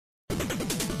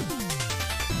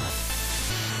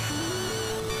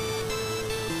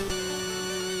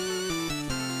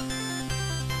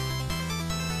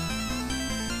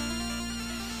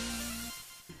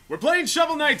We're playing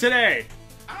Shovel Knight today!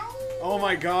 Ow. Oh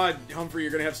my god, Humphrey,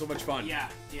 you're gonna have so much fun. Yeah.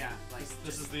 Like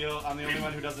This is I'm the only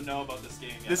one who doesn't know about this game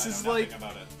yet. This I know is nothing like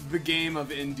about it. the game of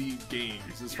indie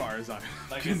games, as far as I'm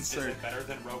Like, is concerned. it better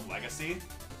than Rogue Legacy?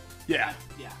 Yeah.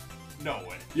 yeah. No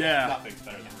way. Yeah. Nothing's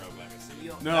better than Rogue Legacy.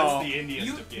 No. That's the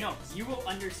indiest of games. No, you will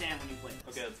understand when you play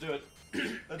this. Okay, let's do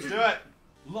it. Let's do it.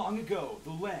 Long ago,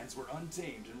 the lands were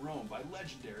untamed and roamed by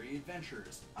legendary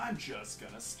adventurers. I'm just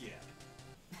gonna skip.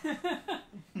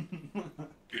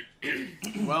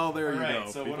 Well, there you go. Alright,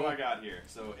 so people. what do I got here?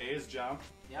 So A is jump.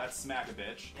 Yep. That's smack a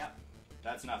bitch. Yep.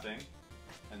 That's nothing.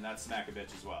 And that's smack a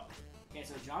bitch as well. Okay,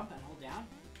 so jump and hold down.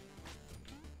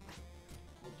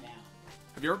 Hold down.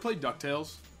 Have you ever played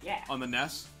DuckTales? Yeah. On the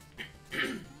NES?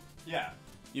 Yeah.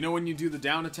 You know when you do the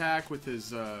down attack with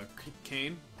his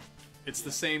cane? It's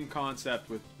the same concept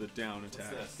with the down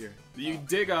attack this? here. You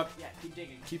dig up, Yeah,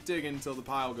 keep digging. until the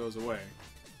pile goes away.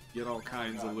 Get all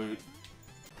kinds of loot.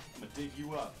 I'm gonna dig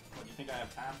you up. What, do you think I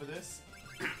have time for this?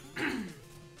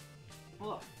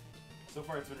 Look. So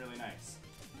far, it's been really nice.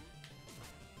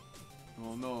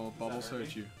 Oh no, bubbles hurt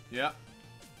hurt me? you. Yeah.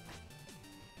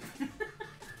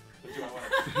 But do I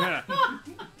want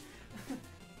to...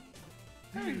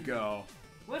 There you go.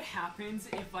 What happens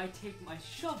if I take my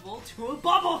shovel to a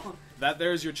bubble? That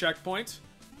there's your checkpoint.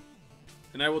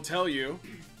 And I will tell you,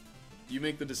 you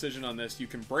make the decision on this. You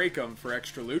can break them for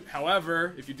extra loot.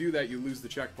 However, if you do that, you lose the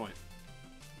checkpoint.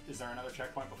 Is there another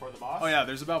checkpoint before the boss? Oh yeah,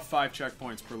 there's about 5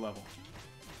 checkpoints per level.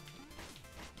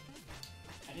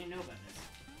 I didn't know about this.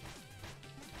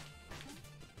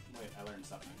 Wait, I learned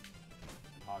something.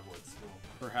 In Hogwarts school.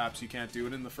 Perhaps you can't do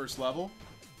it in the first level.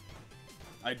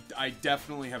 I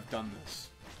definitely have done this.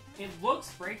 It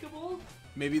looks breakable.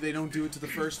 Maybe they don't do it to the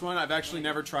first one. I've actually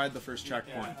never tried the first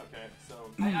checkpoint. Yeah, okay,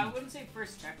 so... I wouldn't say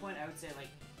first checkpoint. I would say like.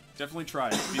 Definitely try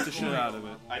it. Beat the shit out of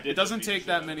it. I did It doesn't just beat the take shit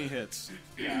that out many of it. hits.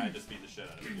 Yeah, I just beat the shit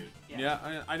out of it, dude.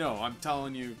 Yeah, I know. I'm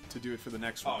telling you to do it for the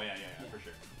next one. Oh, yeah, for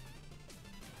sure.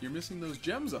 You're missing those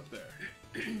gems up there.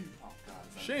 Oh, God.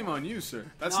 is that- Shame on you, sir.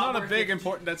 That's Not not a worth big it.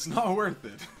 important. That's not worth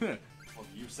it. Well,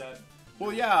 you said...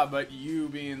 Well, yeah, but you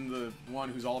being the one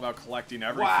who's all about collecting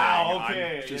everything, Wow,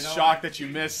 okay, I'm just you know shocked what? that you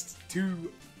missed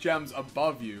 2 gems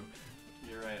above you.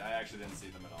 You're right, I actually didn't see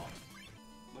them at all.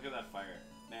 Look at that fire.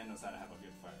 Man knows how to have a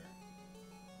good fire.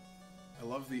 I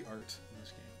love the art in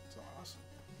this game. It's awesome.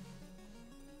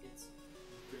 It's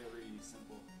Very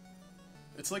simple.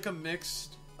 It's like a mix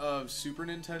of Super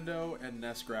Nintendo and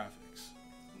NES graphics.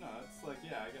 No, it's like,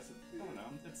 yeah, I guess I don't know.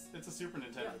 It's a Super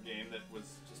Nintendo game that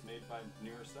was just made by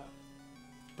newer stuff.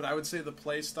 But I would say the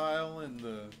play style and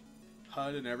the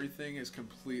HUD and everything is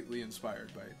completely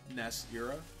inspired by NES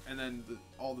era. And then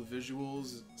all the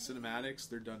visuals, cinematics,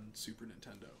 they're done Super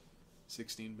Nintendo.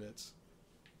 16 bits.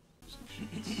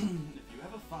 If you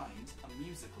ever find a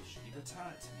musical sheet, return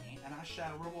it to me, and I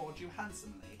shall reward you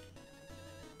handsomely.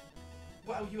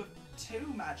 Well, you have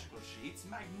 2 magical sheets.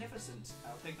 Magnificent.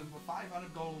 I'll take them for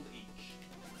 500 gold each.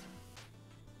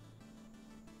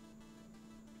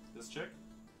 This chick?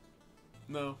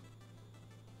 No.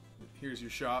 Here's your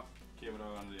shop. Okay, what do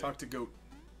I want to do? Talk to Goat.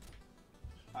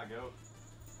 Hi, Goat.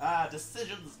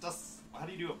 Decisions, how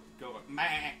do you do a go?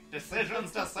 Meh.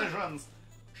 Decisions.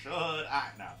 Should I?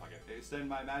 Nah, fuck it. Extend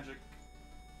my magic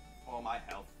or my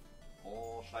health.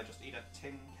 Or should I just eat a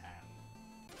tin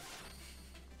can?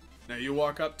 Now you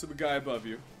walk up to the guy above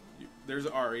you. There's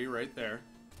Ari right there.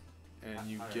 And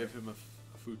you Alright. give him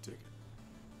a food ticket.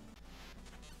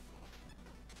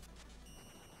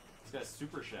 This guy's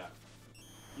super chef.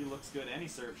 He looks good and he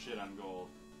serves shit on gold.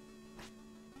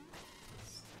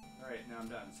 Alright, now I'm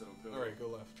done, so go. Alright, go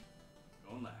left.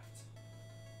 Go left.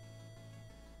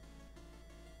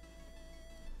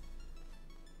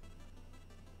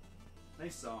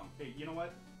 Nice song. Hey, you know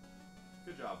what?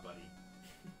 Good job, buddy.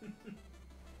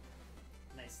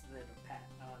 nice little pat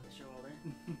on the shoulder.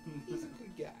 He's a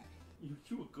good guy.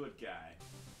 You a good guy.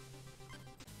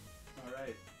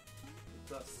 Alright.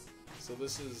 It's us. So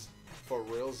this is for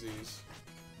realsies.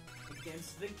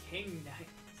 Against the King Knight.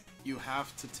 You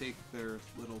have to take their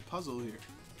little puzzle here.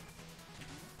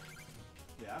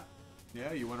 Yeah?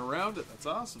 Yeah, you went around it. That's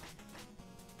awesome.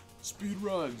 Speed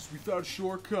runs without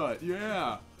shortcut.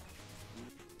 Yeah.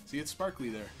 See, it's sparkly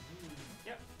there.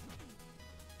 Yep.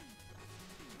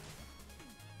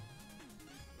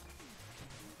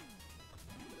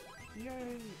 Yay.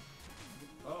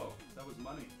 Oh, that was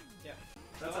money. Yeah.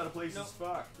 That's No, out of place no. as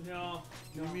fuck. No.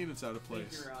 What do you mean it's out of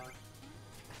place? You're wrong.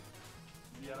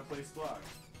 The out of place block.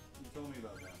 You told me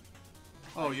about that.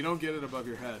 Oh, you don't get it above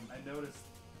your head. I noticed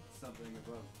something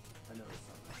above. I noticed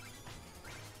something.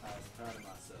 I was proud of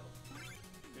myself.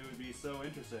 It would be so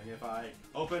interesting if I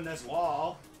open this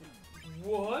wall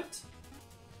What?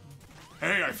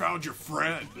 Hey, I found your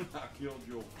friend. I killed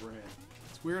your friend.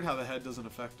 It's weird how the head doesn't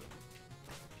affect them.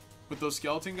 With those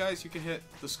skeleton guys, you can hit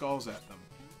the skulls at them.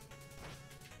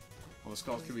 Well, the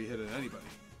skulls can be hit at anybody.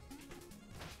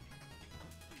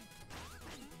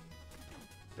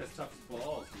 That's tough as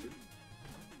balls, dude.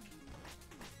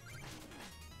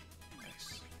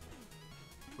 Nice.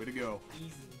 Way to go.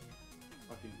 Easy.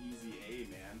 Fucking easy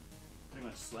A, man. Pretty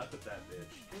much slept with that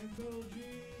bitch.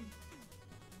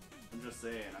 I'm just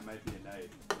saying, I might be a knight,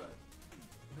 but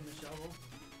And the shovel.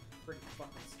 Pretty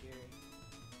fucking scary.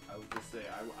 I would just say,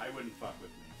 I wouldn't fuck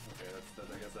with me. Okay, that's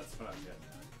I guess that's what I'm getting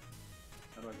at.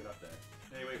 How do I get up there?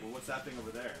 Hey, wait, well, what's that thing over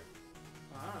there?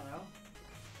 I don't know.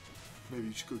 Maybe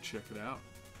you should go check it out.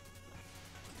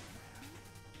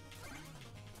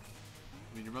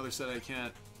 I mean, your mother said I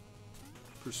can't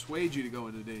persuade you to go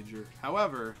into danger.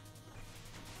 However,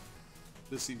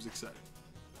 this seems exciting.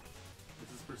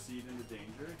 This is proceed into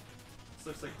danger? This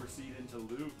looks like proceed into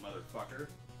loot, motherfucker.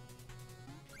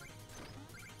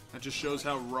 That just shows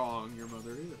how wrong your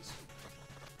mother is.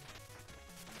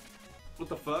 What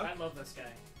the fuck? I love this guy.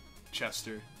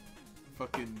 Chester.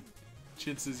 Fucking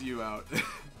chinses you out.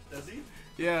 Does he?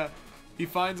 Yeah. He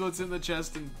finds what's in the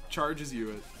chest and charges you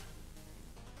it.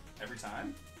 Every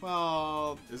time?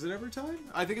 Well, is it every time?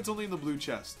 I think it's only in the blue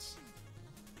chests.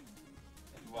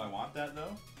 Do I want that,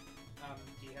 though?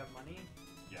 Do you have money?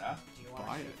 Yeah. Do you want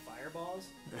Buy to shoot it. fireballs?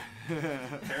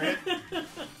 Garrett,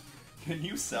 can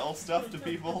you sell stuff to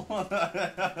people?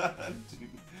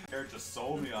 Garrett just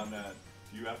sold me on that.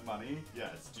 Do you have money?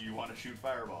 Yes. Do you want to shoot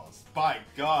fireballs? By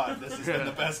God, this has been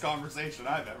the best conversation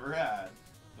I've ever had.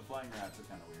 The flying rats are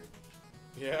kind of weird.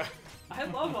 Yeah. I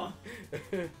love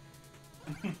them.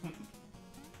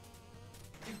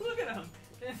 Look at them.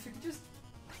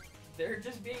 They're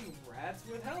just being rats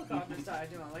with helicopters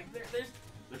tied to them. Like They're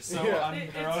so Yeah.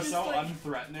 they're It's so just like-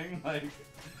 unthreatening. Like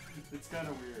it's kind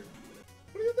of weird.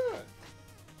 What are you doing?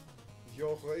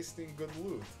 You're wasting good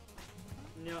loot.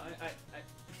 no,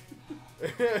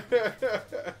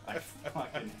 I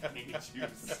fucking hate you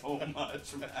so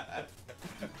much, Matt.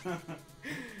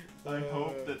 I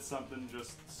hope that something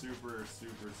just super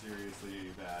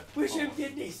seriously bad. Push him almost-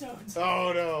 kidney stones.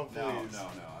 Oh no, please. No,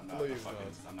 I'm not. Please fucking,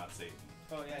 don't. I'm not Satan.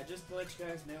 Oh yeah, just to let you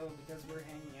guys know, because we're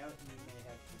hanging out, we may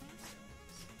have kidney stones.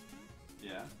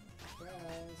 Yeah, Surprise.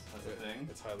 that's a thing.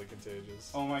 It's highly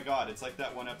contagious. Oh my God, it's like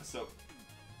that one episode.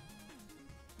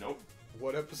 Nope.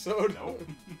 What episode? Nope.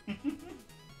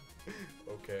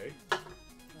 Okay.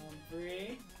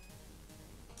 Free.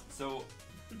 So,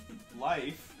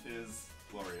 life is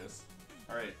glorious.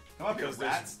 All right, come up here, Because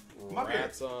there's rats. Come up here.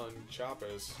 Rats on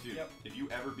choppers. Dude, Yep. if you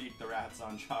ever beat the rats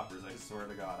on choppers, I swear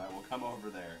to God, I will come over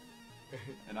there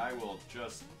and I will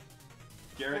just.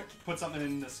 Garrett, put something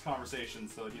in this conversation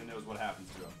so he knows what happens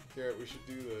to him. Garrett, we should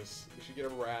do this. We should get a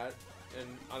rat, and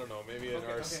I don't know, maybe an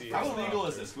Okay, RC. okay. How or illegal something.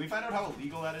 is this? Can we find out how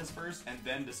illegal that is first, and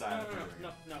then decide? No, if no, we're no,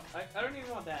 doing no, no. I don't even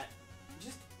want that.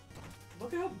 Just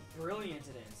look at how brilliant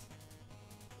it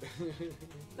is.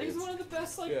 Like it's one of the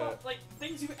best Yeah. like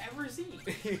things you've ever seen.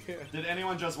 Yeah. it? Did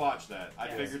anyone just watch that? I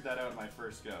Yes. figured that out in my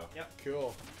first go.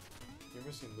 Cool. You're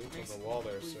missing loot Makes on the wall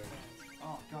there, complete sir. sense.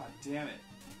 Oh God damn it!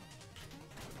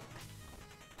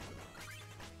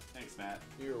 Thanks, Matt.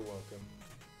 You're welcome.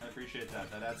 I appreciate that.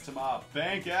 That adds to my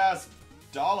bank ass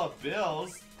dollar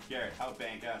bills. Garrett, how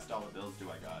bank ass dollar bills do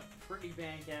I got? Pretty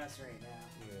bank ass right now.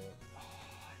 Yeah. Oh,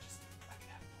 I could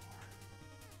have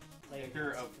more. Like,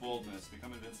 Anchor of boldness.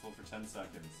 Become invincible for 10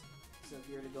 seconds. so if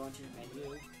you were to go into your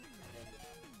menu and then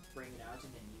bring it out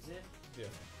and then use it, Yeah.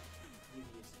 you'd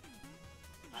use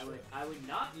it. Sure. I would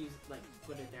not use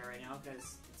put it there right now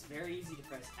because it's very easy to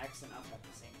press X and up at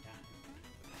the same time.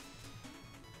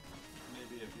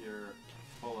 Maybe if you're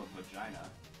full of vagina.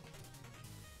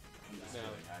 I'm just No,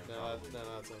 kidding. I no, probably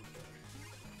that's unfair.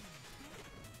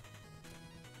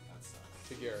 that sucks.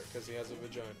 To Garrett, because he has a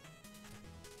vagina.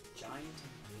 Giant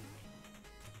and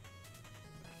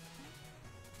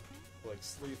Like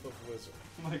Sleep of Wizard.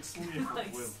 Like sleep big.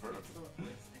 Like, with her.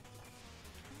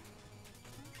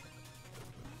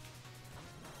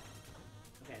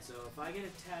 Okay, so if I get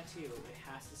a tattoo, it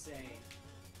has to say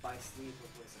by Sleep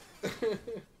of Wizard.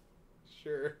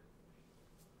 Sure.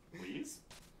 Please?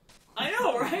 I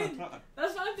know, right?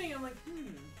 That's what I'm thinking. I'm like,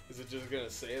 Is it just gonna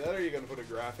say that, or are you gonna put a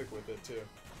graphic with it too?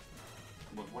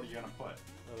 What are you gonna put?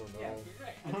 I don't Yeah, know.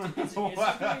 you're right. It's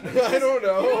What? I don't You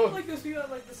know, know. like those people have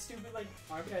like the stupid like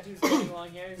arm tattoos going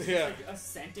along here. It's Yeah. just like a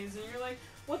sentence, and you're like,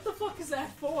 what the fuck is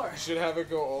that for? You should have it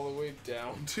go all the way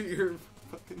down to your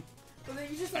fucking. But then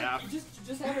you just like App. you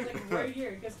just have it like right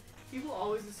here because people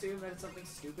always assume that it's something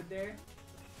stupid there.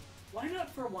 Why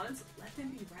not for once let them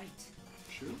be right?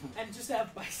 true. And just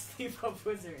have my sleep up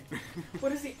wizard.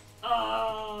 What is he?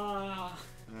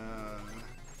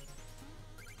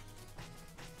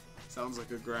 Sounds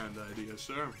like a grand idea,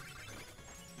 sir.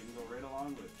 You can go right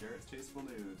along with Garrett's Tasteful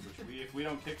Nudes, which if we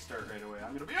don't kickstart right away,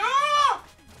 I'm gonna be I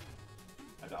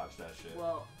dodged that shit.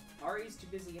 Well, Ari's too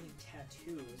busy getting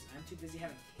tattoos. I'm too busy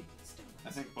having kidney stones. I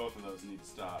think both of those need to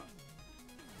stop.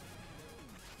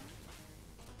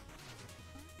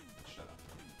 Shut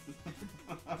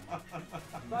up.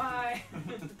 Bye! I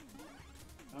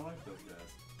don't like those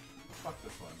guys. Fuck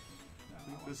this one.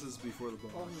 No, This is before the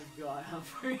boss. Oh my god,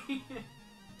 Humphrey.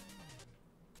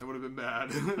 That would have been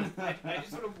bad. I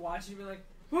just would have watched you and be like,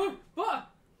 huh, but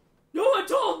no one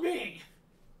told me!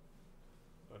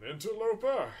 An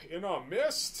interloper in our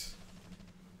midst?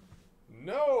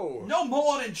 No! No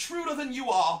more intruder than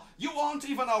you are! You aren't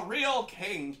even a real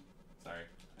king! Sorry,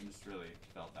 I just really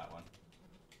felt that one.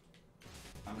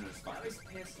 I'm gonna just fuck Now this.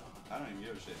 he's pissed off. I don't even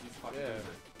give a shit. He's fucking Yeah. loser.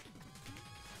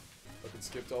 Fucking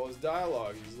skipped all his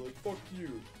dialogue. He's like, fuck you.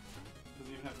 He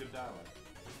doesn't even have good dialogue.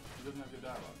 He doesn't have good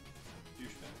dialogue.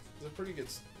 Douchebags. It's a pretty good.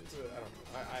 It's a, I don't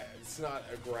know. It's not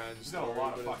a grand He's got story, a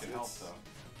lot of but fucking health,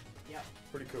 though. Yep.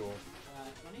 pretty cool.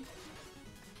 20? You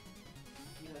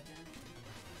got 10?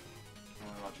 What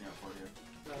am I watching out for here?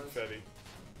 Those. Confetti.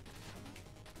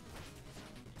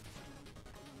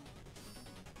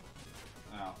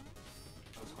 Oh.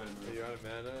 That was quite a Are move. you out of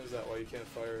mana? Is that why you can't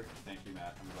fire? Thank you,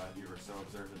 Matt. I'm glad you were so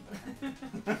observant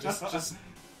there. Just.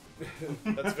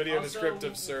 That's video Also-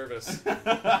 descriptive service.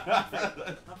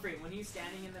 Humphrey, when he's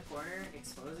standing in the corner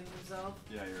exposing himself,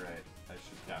 Yeah, you're right. I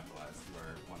should capitalize. You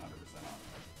are 100% off.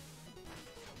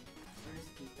 where's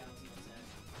the 2,000%?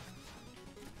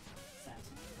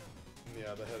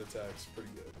 Yeah, the head attack's pretty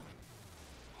good.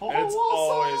 Oh, And it's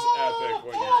always epic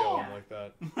when you kill Yeah. him like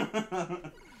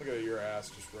that. Look at your ass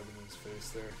just rubbing in his face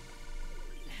there.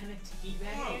 And a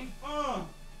teabagging?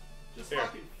 Just Here.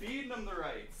 fucking feeding them the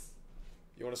rights.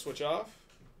 You want to switch off?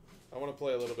 I want to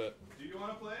play a little bit. Do you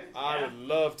want to play? I would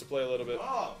love to play a little bit.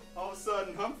 Oh, all of a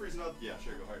sudden Humphrey's not. Yeah,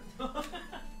 sure, go hard.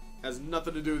 Has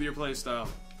nothing to do with your playstyle.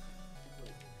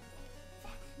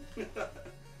 I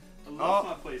love Oh.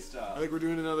 my play style. I think we're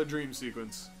doing another dream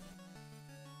sequence.